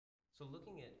So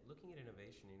looking at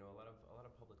innovation, you know, a lot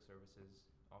of public services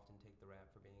often take the rap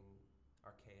for being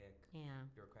archaic, Yeah.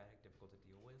 bureaucratic, difficult to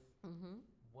deal with. Mm-hmm.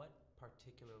 What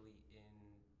particularly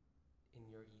in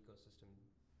your ecosystem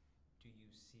do you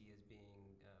see as being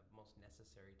most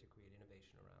necessary to create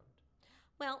innovation around?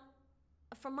 Well,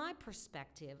 from my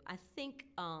perspective, I think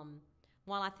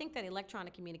while I think that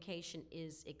electronic communication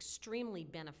is extremely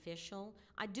beneficial,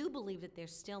 I do believe that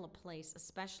there's still a place,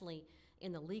 especially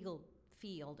in the legal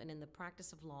field and in the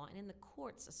practice of law and in the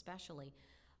courts especially,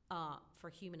 for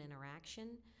human interaction.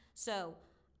 So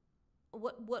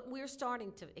what we're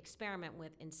starting to experiment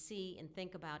with and see and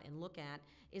think about and look at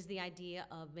is the idea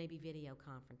of maybe video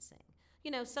conferencing. You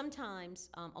know, sometimes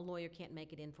a lawyer can't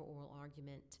make it in for oral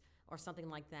argument or something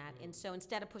like that. And so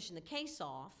instead of pushing the case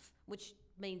off, which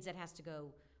means it has to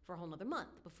go for a whole nother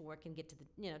month before it can get to the,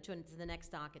 you know, to the next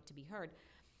docket to be heard.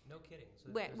 No kidding.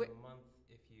 So there's a month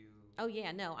if you... Oh,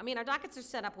 yeah, no. I mean, our dockets are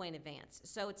set up way in advance.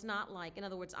 So it's not like, in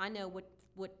other words, I know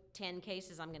what 10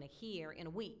 cases I'm going to hear in a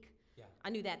week. Yeah. I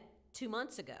knew that 2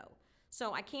 months ago.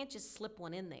 So I can't just slip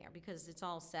one in there because it's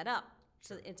all set up.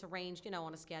 Sure. So it's arranged, you know,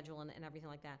 on a schedule and everything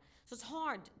like that. So it's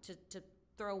hard to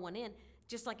throw one in,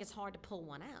 just like it's hard to pull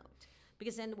one out.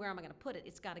 Because then where am I going to put it?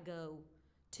 It's got to go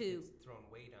to... It's thrown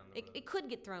way down the road. It could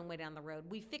get thrown way down the road.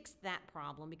 We fixed that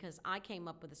problem because I came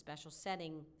up with a special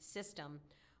setting system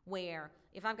where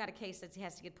if I've got a case that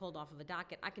has to get pulled off of a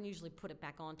docket, I can usually put it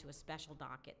back onto a special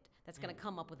docket that's going to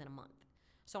come up within a month.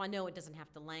 So I know it doesn't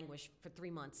have to languish for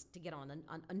 3 months to get on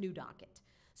a new docket.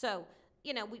 So,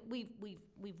 you know,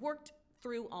 we've worked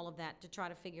through all of that to try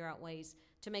to figure out ways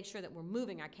to make sure that we're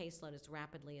moving our caseload as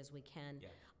rapidly as we can.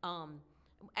 Yeah.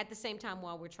 At the same time,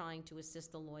 while we're trying to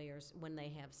assist the lawyers when they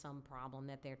have some problem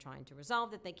that they're trying to resolve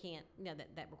that they can't, you know,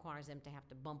 that requires them to have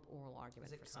to bump oral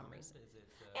argument for some reason. Is it,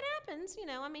 It happens, you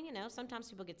know. I mean, you know, sometimes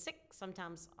people get sick.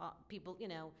 Sometimes people, you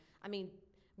know, I mean,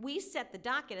 we set the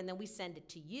docket and then we send it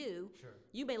to you. Sure.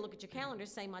 You may look at your calendar,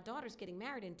 say, my daughter's getting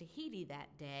married in Tahiti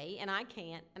that day, and I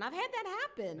can't. And I've had that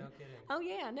happen. No kidding. Oh,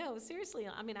 yeah, no, seriously.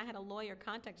 I mean, I had a lawyer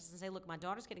contact us and say, look, my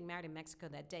daughter's getting married in Mexico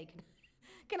that day.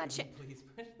 Can I check? Please.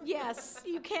 Yes,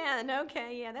 you can.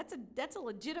 Okay, yeah, that's a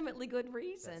legitimately good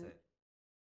reason. That's it.